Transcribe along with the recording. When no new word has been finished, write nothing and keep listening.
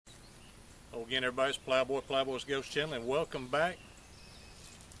Hello again, everybody. It's Plowboy's Ghost Channel, and welcome back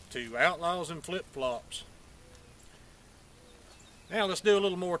to Outlaws and Flip-Flops. Now let's do a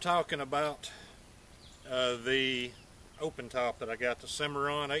little more talking about the open top that I got, the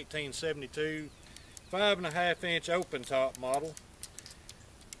Cimarron 1872 5.5 inch open top model.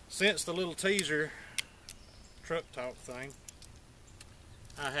 Since the little teaser truck top thing,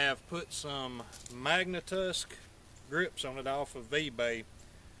 I have put some Magnatusk grips on it off of eBay.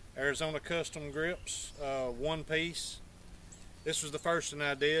 Arizona Custom Grips, one piece. This was the first one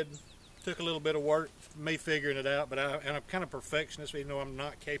I did. Took a little bit of work, me figuring it out, but I'm kind of perfectionist, even though I'm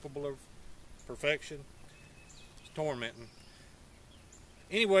not capable of perfection. It's tormenting.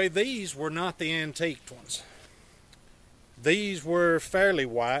 Anyway, these were not the antiqued ones. These were fairly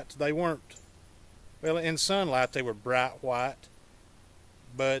white. They weren't, well, in sunlight they were bright white,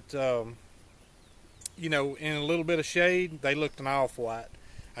 but you know, in a little bit of shade they looked an off-white.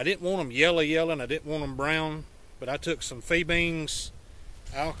 I didn't want them yellow, and I didn't want them brown, but I took some Phoebing's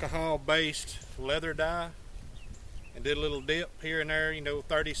alcohol-based leather dye and did a little dip here and there, you know,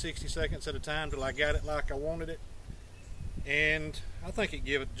 30-60 seconds at a time till I got it like I wanted it. And I think it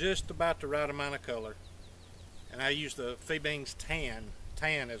gave it just about the right amount of color. And I used the Phoebing's tan.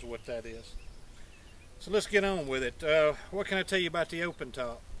 Tan is what that is. So let's get on with it. What can I tell you about the open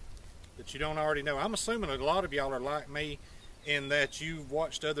top that you don't already know? I'm assuming a lot of y'all are like me, in that you've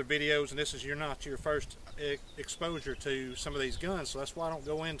watched other videos and this is not your first exposure to some of these guns, so that's why I don't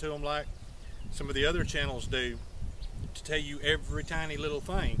go into them like some of the other channels do, to tell you every tiny little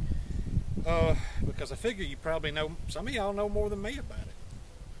thing, because I figure you probably know, some of y'all know more than me about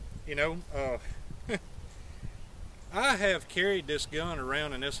it, you know. I have carried this gun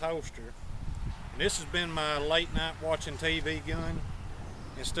around in this holster, and this has been my late night watching TV gun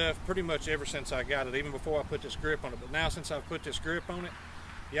and stuff pretty much ever since I got it, even before I put this grip on it. But now since I've put this grip on it,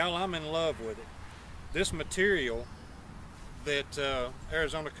 y'all, I'm in love with it. This material that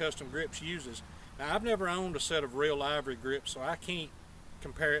Arizona Custom Grips uses, now I've never owned a set of real ivory grips, so I can't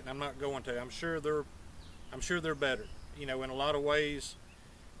compare it, and I'm not going to. I'm sure they're better, you know, in a lot of ways.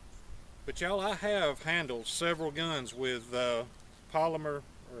 But y'all, I have handled several guns with polymer,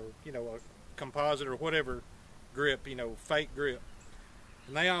 or, you know, a composite or whatever grip, you know, fake grip.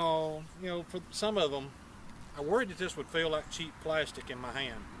 And they all, you know, for some of them, I worried that this would feel like cheap plastic in my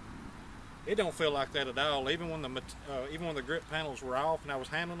hand. It don't feel like that at all. Even when the grip panels were off and I was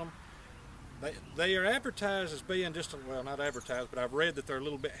handling them, they are advertised as being just, well, not advertised, but I've read that they're a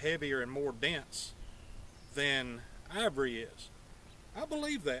little bit heavier and more dense than ivory is. I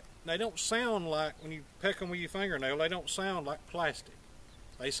believe that. They don't sound like, when you peck them with your fingernail, they don't sound like plastic.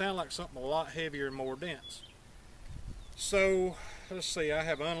 They sound like something a lot heavier and more dense. So let's see, I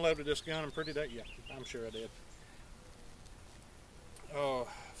have unloaded this gun and pretty, yeah, I'm sure I did.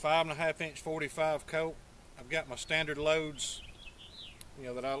 5.5 inch 45 Colt. I've got my standard loads, you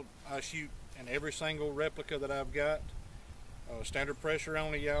know, that I shoot in every single replica that I've got. Standard pressure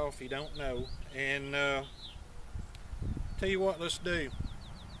only, y'all, if you don't know. And tell you what, let's do.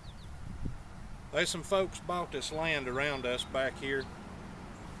 There's some folks bought this land around us back here,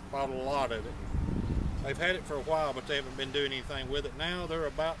 bought a lot of it. They've had it for a while, but they haven't been doing anything with it. Now they're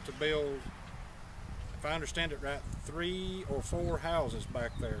about to build, if I understand it right, 3 or 4 houses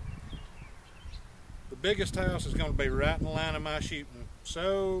back there. The biggest house is going to be right in the line of my shooting.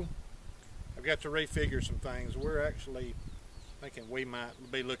 So I've got to refigure some things. We're actually thinking we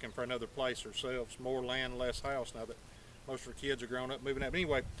might be looking for another place ourselves. More land, less house, now that most of our kids are grown up, moving out. But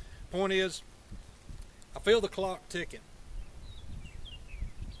anyway, point is, I feel the clock ticking.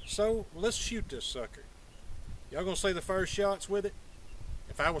 So let's shoot this sucker. Y'all gonna see the first shots with it?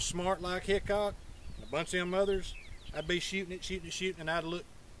 If I was smart like Hickok and a bunch of them others, I'd be shooting it, and I'd look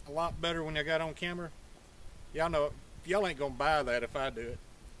a lot better when I got on camera. Y'all know, y'all ain't gonna buy that if I do it.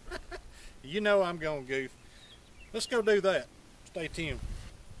 You know I'm gonna goof. Let's go do that. Stay tuned.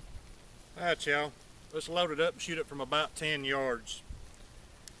 Alright, y'all. Let's load it up and shoot it from about 10 yards.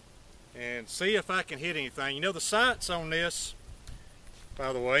 And see if I can hit anything. You know, the sights on this,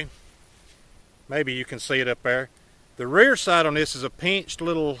 by the way, maybe you can see it up there. The rear sight on this is a pinched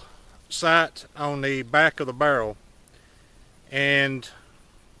little sight on the back of the barrel, and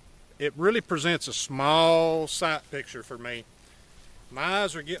it really presents a small sight picture for me. My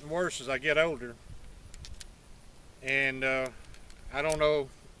eyes are getting worse as I get older, and I don't know,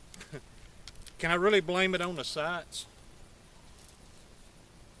 can I really blame it on the sights?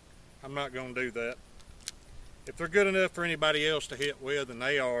 I'm not going to do that. If they're good enough for anybody else to hit with, and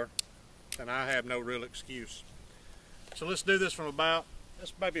they are, then I have no real excuse. So let's do this from about,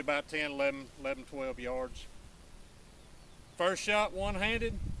 that's maybe about 10, 11, 12 yards. First shot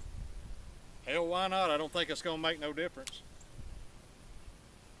one-handed, Hell, why not? I don't think it's going to make no difference.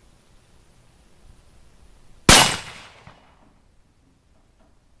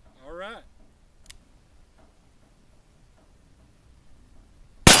 All right.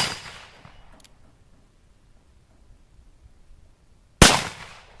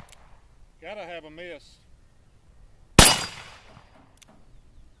 Gotta have a miss.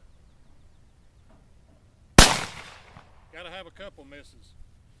 Gotta have a couple misses.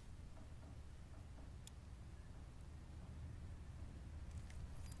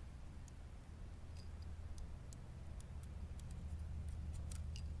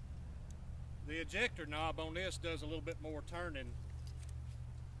 The ejector knob on this does a little bit more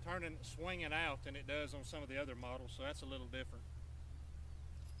swinging out than it does on some of the other models, so that's a little different.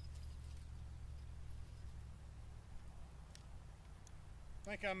 I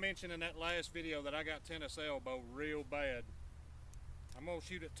think I mentioned in that last video that I got tennis elbow real bad. I'm gonna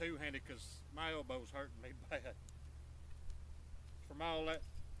shoot it two-handed because my elbow's hurting me bad. From all that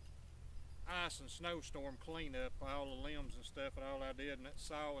ice and snowstorm cleanup, all the limbs and stuff and all I did and that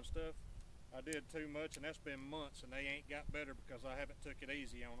saw and stuff, I did too much, and that's been months, and they ain't got better because I haven't took it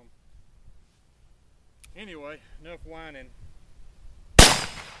easy on them. Anyway, enough whining.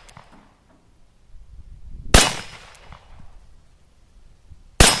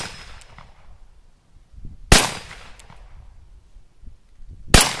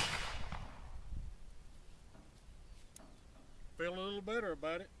 Feel a little better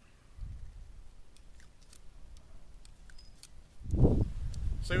about it.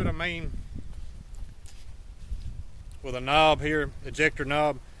 See what I mean? With a knob here, ejector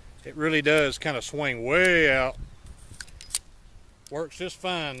knob, it really does kind of swing way out. Works just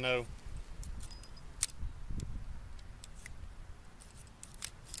fine though.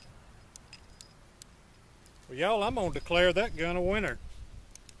 Well, y'all, I'm gonna declare that gun a winner.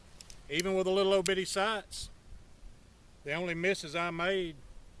 Even with a little old bitty sights. The only misses I made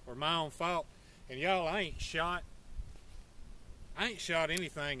were my own fault. And y'all, I ain't shot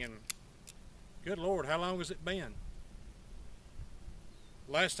anything in, good Lord, how long has it been?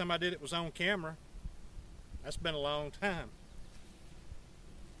 Last time I did it was on camera. That's been a long time.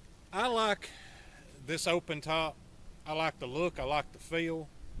 I like this open top. I like the look, I like the feel.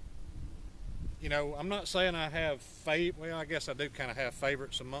 You know, I'm not saying I have well, I guess I do kind of have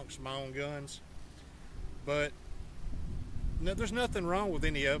favorites amongst my own guns. But no, there's nothing wrong with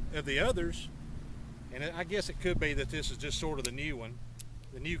any of the others. And I guess it could be that this is just sort of the new one.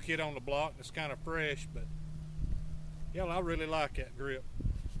 The new kid on the block that's kind of fresh, but yeah, I really like that grip.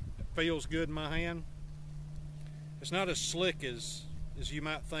 It feels good in my hand. It's not as slick as you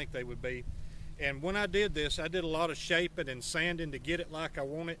might think they would be. And when I did this, I did a lot of shaping and sanding to get it like I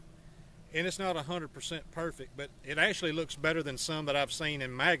want it. And it's not 100% perfect, but it actually looks better than some that I've seen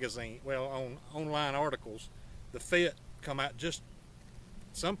in on online articles. The fit come out just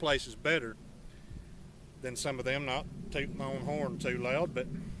some places better than some of them. Not tooting my own horn too loud, but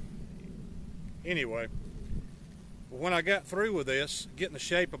anyway, when I got through with this, getting the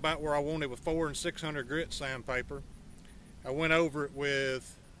shape about where I wanted with 400 and 600 grit sandpaper, I went over it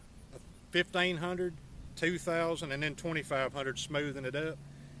with 1500, 2000, and then 2500, smoothing it up,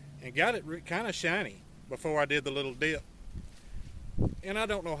 and got it kind of shiny before I did the little dip. And I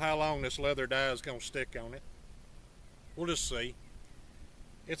don't know how long this leather dye is going to stick on it. We'll just see.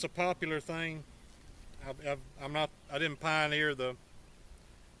 It's a popular thing. I didn't pioneer the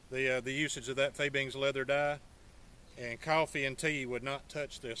usage of that Fabings leather dye, and coffee and tea would not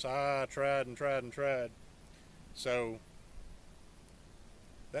touch this. I tried and tried and tried. So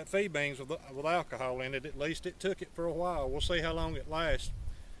that Fabings with alcohol in it, at least it took it for a while. We'll see how long it lasts.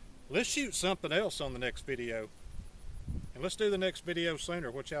 Let's shoot something else on the next video, and let's do the next video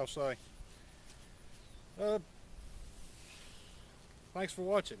sooner. What y'all say? Thanks for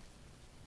watching.